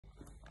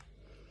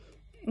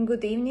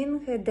Good evening,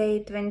 day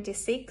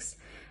 26.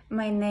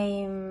 My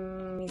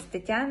name is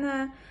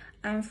Tatiana.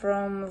 I'm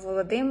from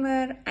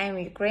Volodymyr. I'm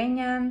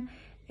Ukrainian.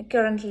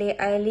 Currently,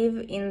 I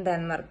live in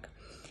Denmark.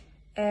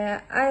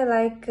 I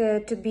like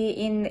to be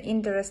in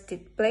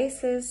interested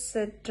places,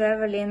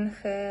 traveling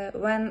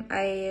when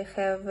I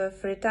have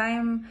free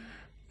time.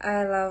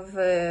 I love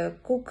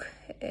cook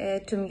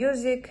to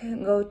music,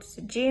 go to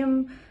the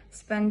gym,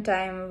 spend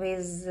time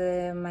with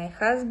my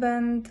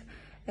husband,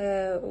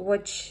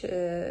 watch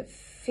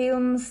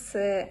films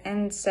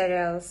and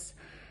serials.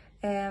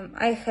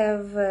 I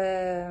have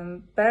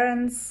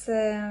parents,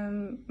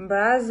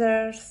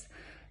 brothers.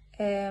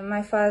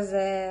 My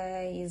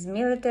father is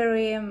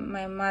military,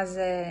 my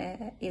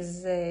mother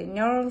is a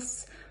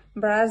nurse,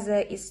 brother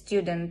is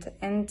student,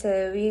 and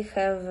we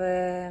have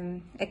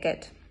a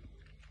cat.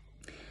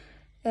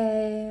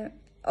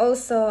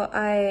 Also,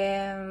 I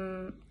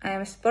am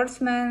a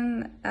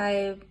sportsman,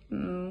 I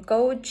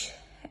coach,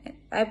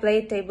 I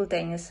play table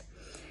tennis.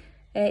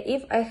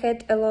 If I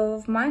had a lot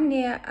of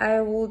money,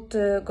 I would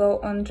go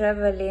on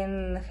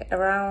traveling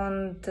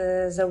around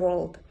the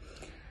world.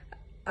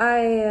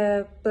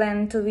 I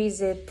plan to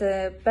visit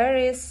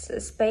Paris,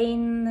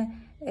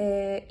 Spain,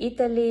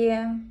 Italy,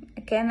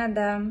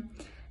 Canada.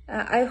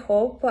 I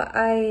hope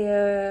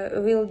I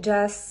will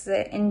just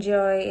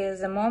enjoy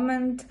the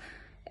moment,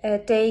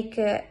 take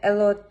a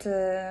lot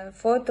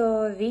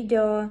photo,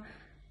 video,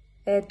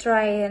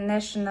 try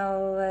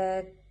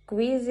national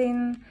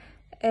cuisine.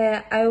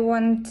 I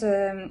want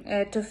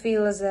to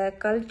feel the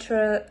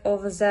culture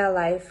of their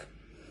life,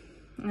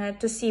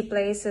 to see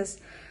places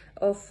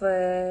of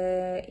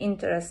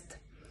interest.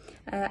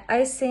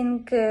 I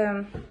think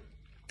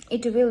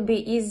it will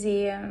be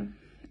easy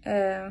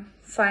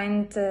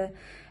find a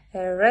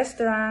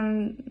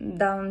restaurant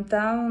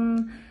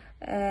downtown,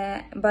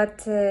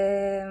 but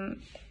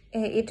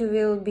it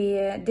will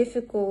be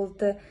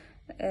difficult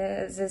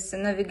this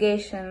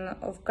navigation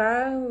of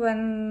car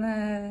when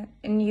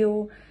a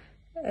new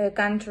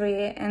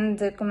country and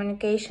the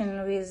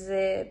communication with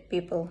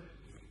people.